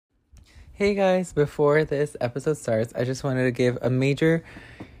Hey guys, before this episode starts, I just wanted to give a major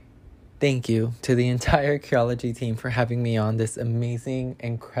thank you to the entire Curology team for having me on this amazing,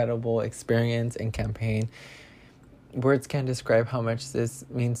 incredible experience and campaign. Words can't describe how much this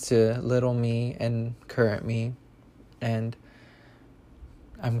means to little me and current me, and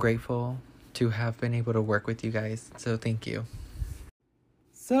I'm grateful to have been able to work with you guys, so thank you.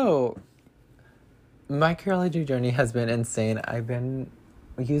 So, my Curology journey has been insane. I've been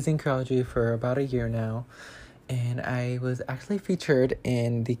using Curology for about a year now, and I was actually featured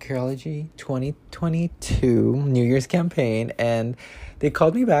in the Curology 2022 New Year's campaign, and they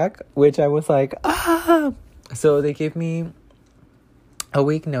called me back, which I was like, so they gave me a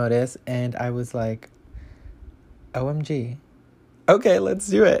week notice, and I was like, OMG, okay, let's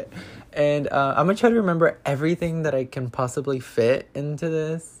do it. And I'm gonna try to remember everything that I can possibly fit into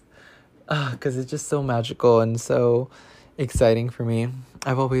this, because it's just so magical and so exciting for me.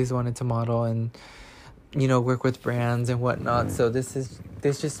 I've always wanted to model and, work with brands and whatnot. So this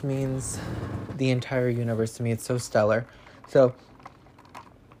just means the entire universe to me. It's so stellar. So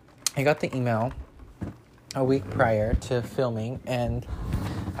I got the email a week prior to filming, and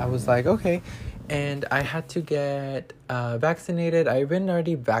I was like, okay. And I had to get vaccinated. I've been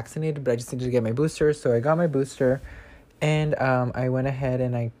already vaccinated, but I just needed to get my booster. So I got my booster. And I went ahead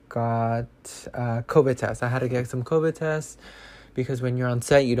and I got COVID tests. I had to get some COVID tests because when you're on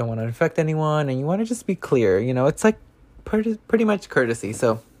set, you don't want to infect anyone and you want to just be clear. It's like pretty much courtesy.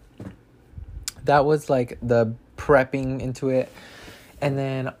 So that was like the prepping into it. And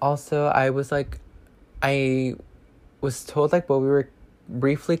then also I was told like what we were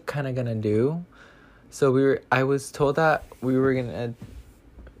briefly kind of going to do. So I was told that we were going to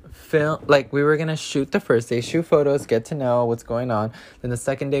film, like we were gonna shoot the first day, shoot photos, get to know what's going on. Then the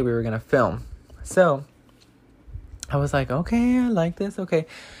second day we were gonna film. So I was like, okay, I like this, okay.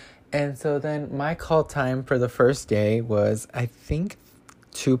 And so then my call time for the first day was, I think,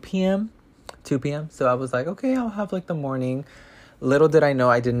 2 p.m. So I was like, okay, I'll have like the morning. Little did I know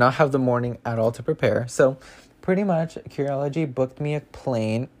I did not have the morning at all to prepare. So pretty much Curology booked me a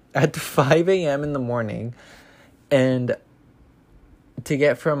plane at 5 a.m. in the morning, and to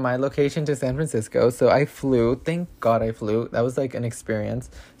get from my location to San Francisco. So I flew. Thank God I flew. That was like an experience.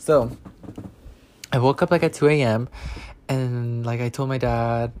 So I woke up like at 2 a.m. and like I told my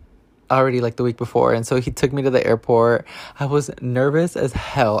dad already like the week before. And so he took me to the airport. I was nervous as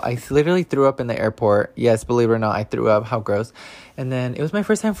hell. I literally threw up in the airport. Yes, believe it or not, I threw up. How gross. And then it was my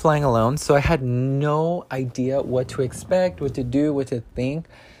first time flying alone. So I had no idea what to expect, what to do, what to think.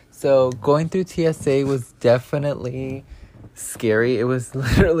 So going through TSA was definitely scary. It was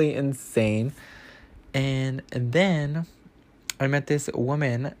literally insane. And then I met this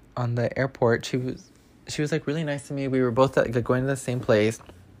woman on the airport. She was like really nice to me. We were both like going to the same place.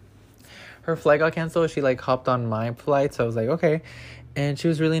 Her flight got canceled. She like hopped on my flight, so I was like, okay. And she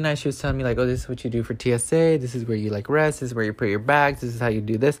was really nice. She was telling me like, oh, this is what you do for TSA. This is where you like rest. This is where you put your bags. This is how you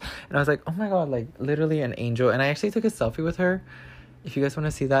do this. And I was like, oh my God, like literally an angel. And I actually took a selfie with her. If you guys want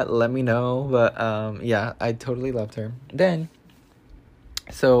to see that, let me know. But yeah, I totally loved her. Then,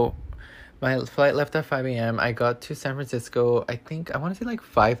 so my flight left at 5 a.m. I got to San Francisco, I think, I want to say like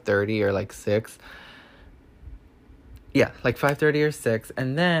 5:30 or like 6. Yeah, like 5:30 or 6.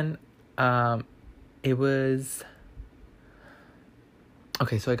 And then it was...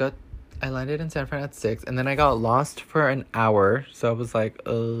 Okay, so I landed in San Fran at 6. And then I got lost for an hour. So I was like,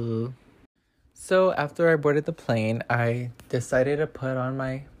 So after I boarded the plane, I decided to put on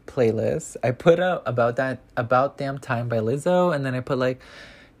my playlist. I put up About Damn Time by Lizzo, and then I put like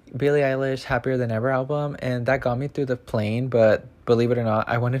Billie Eilish Happier Than Ever album, and that got me through the plane. But believe it or not,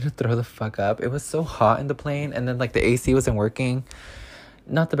 I wanted to throw the fuck up. It was so hot in the plane, and then like the AC wasn't working.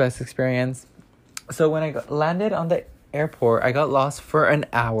 Not the best experience. So when I landed on the airport, I got lost for an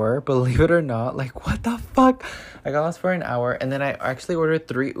hour. Believe it or not, like what the fuck? I got lost for an hour, and then I actually ordered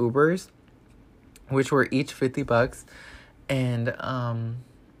 3 Ubers, which were each $50. And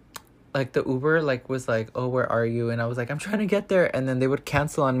like the Uber like was like, oh, where are you? And I was like, I'm trying to get there. And then they would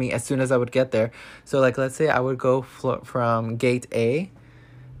cancel on me as soon as I would get there. So like, let's say I would go from gate A,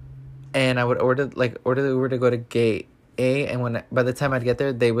 and I would order the Uber to go to gate A, and by the time I'd get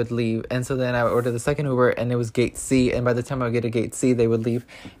there, they would leave. And so then I would order the second Uber, and it was gate C, and by the time I would get to gate C, they would leave.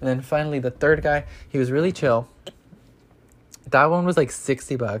 And then finally the third guy, he was really chill. That one was like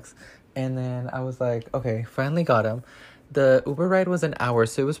 $60. And then I was like, okay, finally got him. The Uber ride was an hour,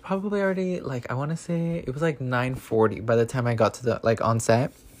 so it was probably already, like, I want to say, it was like 9:40 by the time I got to the, like, on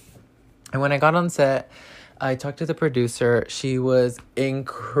set. And when I got on set, I talked to the producer. She was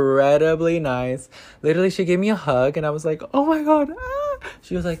incredibly nice. Literally, she gave me a hug, and I was like, oh my God. Ah.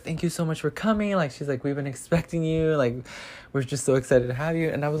 She was like, thank you so much for coming. Like, she's like, we've been expecting you. Like, we're just so excited to have you.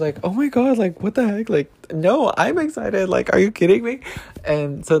 And I was like, oh my God, like, what the heck? Like, no, I'm excited. Like, are you kidding me?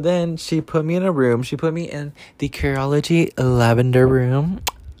 And so then she put me in a room. She put me in the Curology lavender room.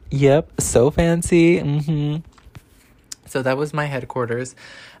 Yep, so fancy. So that was my headquarters.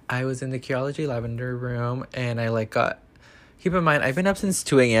 I was in the Curology lavender room, and I like got. Keep in mind, I've been up since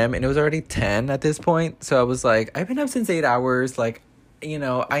 2 a.m. and it was already 10 at this point. So I was like, I've been up since 8 hours. Like, you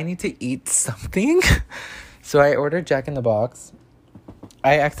know, I need to eat something. So I ordered Jack in the Box.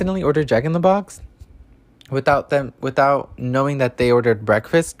 I accidentally ordered Jack in the Box without knowing that they ordered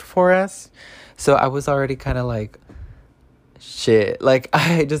breakfast for us. So I was already kind of like, shit. Like,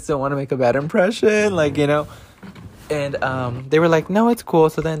 I just don't want to make a bad impression. Like, you know. And they were like, no, it's cool.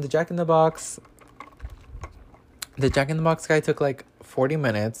 So then the Jack in the Box guy took like 40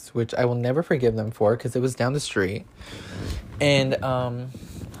 minutes, which I will never forgive them for because it was down the street. And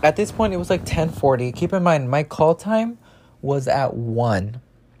at this point, it was like 10:40. Keep in mind, my call time was at 1.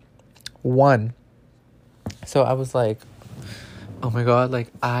 So I was like, oh my God, like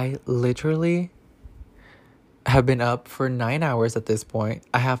I literally have been up for 9 hours at this point.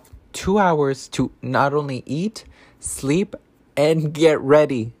 I have 2 hours to not only eat, sleep, and get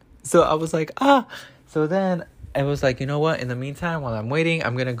ready. So I was like, So then I was like, you know what? In the meantime, while I'm waiting,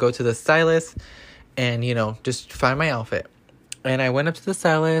 I'm going to go to the stylist and, you know, just find my outfit. And I went up to the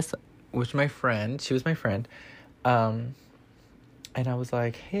stylist with my friend. She was my friend. And I was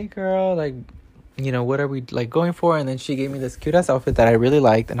like, hey, girl, like, you know, what are we, like, going for? And then she gave me this cute-ass outfit that I really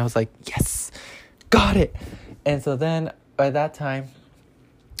liked. And I was like, yes, got it. And so then by that time,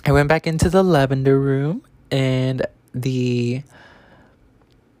 I went back into the lavender room. And the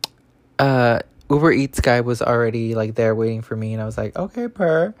Uber Eats guy was already like there waiting for me, and I was like, okay,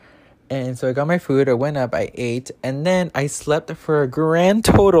 per. And so I got my food, I went up, I ate, and then I slept for a grand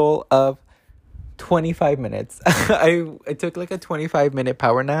total of 25 minutes. I took like a 25-minute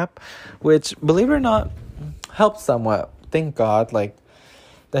power nap, which, believe it or not, helped somewhat. Thank God. Like,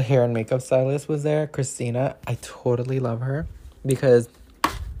 the hair and makeup stylist was there, Christina. I totally love her because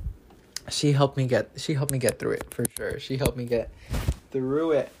she helped me get through it, for sure. She helped me get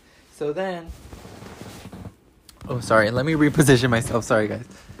through it. So then, let me reposition myself. Sorry, guys.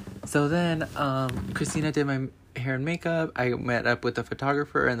 So then, Christina did my hair and makeup. I met up with the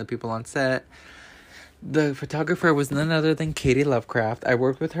photographer and the people on set. The photographer was none other than Katie Lovecraft. I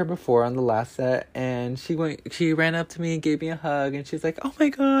worked with her before on the last set, and she ran up to me and gave me a hug, and she's like, oh my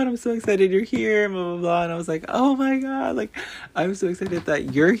God, I'm so excited you're here, blah, blah, blah. And I was like, oh my God, like, I'm so excited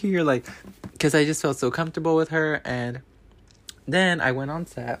that you're here, like, because I just felt so comfortable with her. And then I went on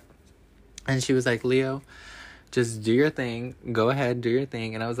set, and she was like, Leo, just do your thing, go ahead, do your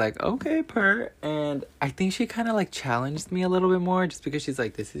thing. And I was like, okay, per. And I think she kind of like challenged me a little bit more, just because she's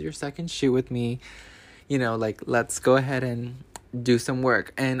like, this is your second shoot with me. You know, like, let's go ahead and do some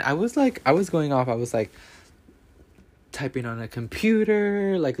work. And I was going off. I was like typing on a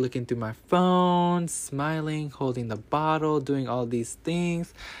computer, like looking through my phone, smiling, holding the bottle, doing all these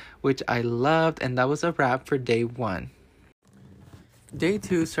things, which I loved. And that was a wrap for day 1. Day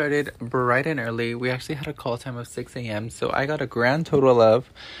 2 started bright and early. We actually had a call time of 6 a.m. So I got a grand total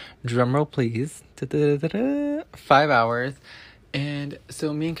of, drumroll please, 5 hours. And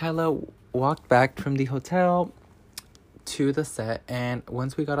so me and Kyla walked back from the hotel to the set, and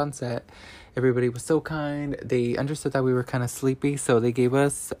once we got on set, everybody was so kind. They understood that we were kind of sleepy, so they gave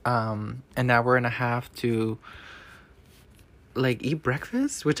us an hour and a half to like eat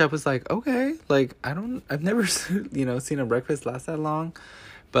breakfast, which I was like, okay, like I've never seen a breakfast last that long.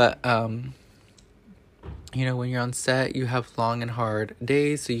 But you know, when you're on set, you have long and hard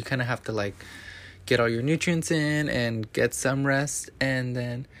days, so you kind of have to like get all your nutrients in and get some rest. And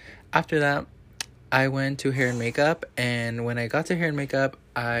then after that, I went to hair and makeup. And when I got to hair and makeup,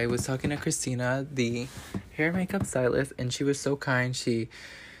 I was talking to Christina, the hair and makeup stylist, and she was so kind.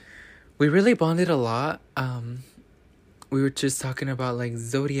 We really bonded a lot. We were just talking about like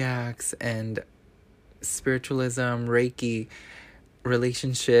zodiacs and spiritualism, Reiki,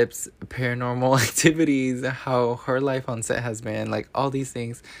 relationships, paranormal activities, how her life on set has been, like all these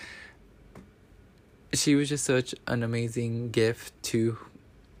things. She was just such an amazing gift to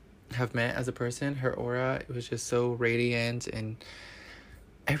have met as a person. Her aura, it was just so radiant, and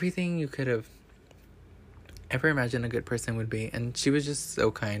everything you could have ever imagined a good person would be. And she was just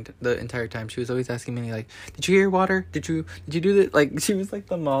so kind the entire time. She was always asking me like, did you hear water? Did you do that? Like, she was like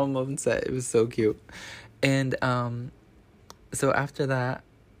the mom on set. It was so cute. And so after that,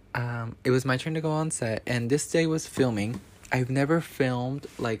 it was my turn to go on set, and this day was filming. I've never filmed,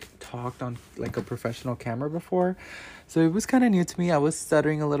 like, talked on, like, a professional camera before, so it was kind of new to me. I was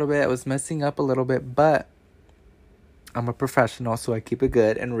stuttering a little bit, I was messing up a little bit, but I'm a professional, so I keep it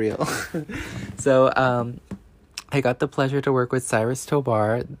good and real. So, I got the pleasure to work with Cyrus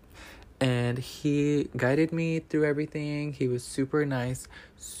Tobar, and he guided me through everything. He was super nice,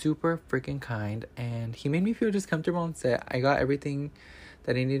 super freaking kind, and he made me feel just comfortable on set. I got everything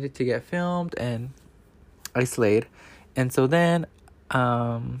that I needed to get filmed, and I slayed. And so then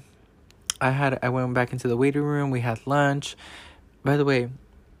I went back into the waiting room. We had lunch. By the way,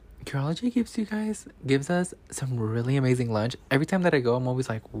 Curology gives us some really amazing lunch. Every time that I go, I'm always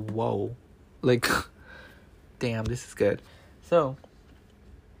like, whoa, like, damn, this is good. So,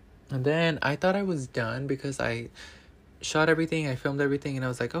 and then I thought I was done because I shot everything, I filmed everything, and I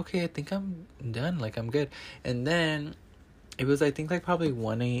was like, okay, I think I'm done, like, I'm good. And then it was, I think, like, probably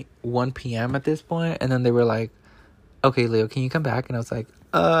 1 p.m. at this point, and then they were like, okay, Leo, can you come back? And I was like,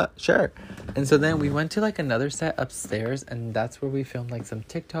 sure. And so then we went to, like, another set upstairs, and that's where we filmed, like, some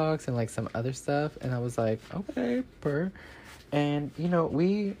TikToks and, like, some other stuff, and I was like, okay, and, you know,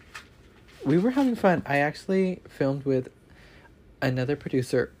 we were having fun. I actually filmed with another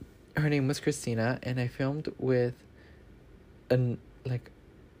producer. Her name was Christina, and I filmed with the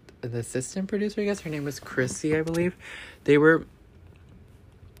assistant producer, I guess. Her name was Chrissy, I believe. They were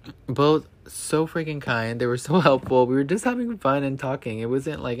both so freaking kind. They were so helpful. We were just having fun and talking. It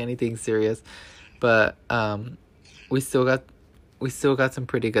wasn't like anything serious, but we still got some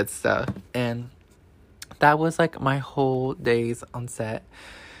pretty good stuff. And that was like my whole days on set,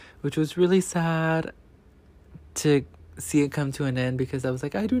 which was really sad to see it come to an end, because I was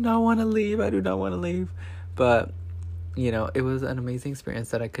like, I do not want to leave. But, you know, it was an amazing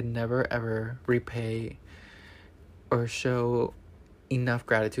experience that I could never ever repay or show enough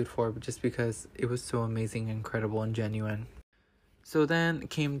gratitude for, just because it was so amazing, incredible, and genuine. So then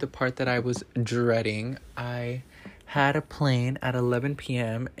came the part that I was dreading. I had a plane at 11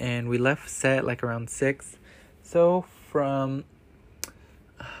 p.m. and we left set like around 6. So from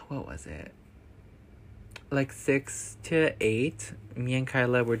what was it? Like 6 to 8, me and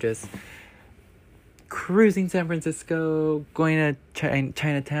Kyla were just cruising San Francisco, going to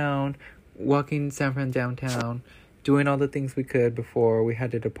Chinatown, walking San Fran downtown, doing all the things we could before we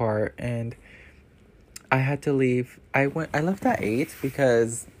had to depart. And I had to leave. I left at 8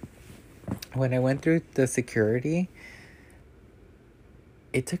 because when I went through the security,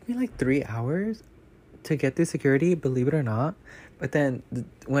 it took me like 3 hours to get through security, believe it or not. But then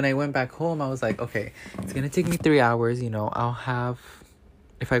when I went back home, I was like, okay, it's going to take me 3 hours. You know,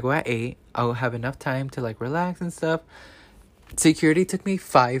 if I go at 8, I'll have enough time to like relax and stuff. Security took me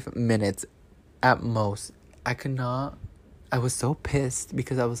 5 minutes at most. I was so pissed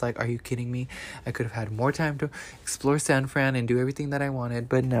because I was like, are you kidding me? I could have had more time to explore San Fran and do everything that I wanted,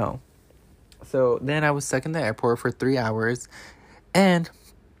 but no. So then I was stuck in the airport for 3 hours. And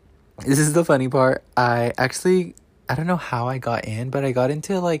this is the funny part. I don't know how I got in, but I got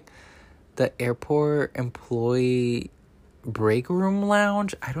into like the airport employee break room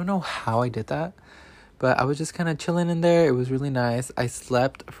lounge. I don't know how I did that, but I was just kind of chilling in there. It was really nice. I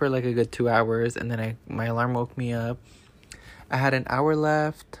slept for like a good 2 hours, and then my alarm woke me up. I had an hour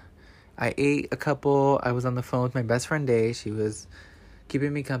left. I ate a couple. I was on the phone with my best friend Day. She was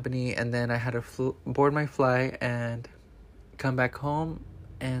keeping me company, and then I had to board my flight and come back home,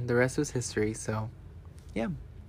 and the rest was history. So, yeah.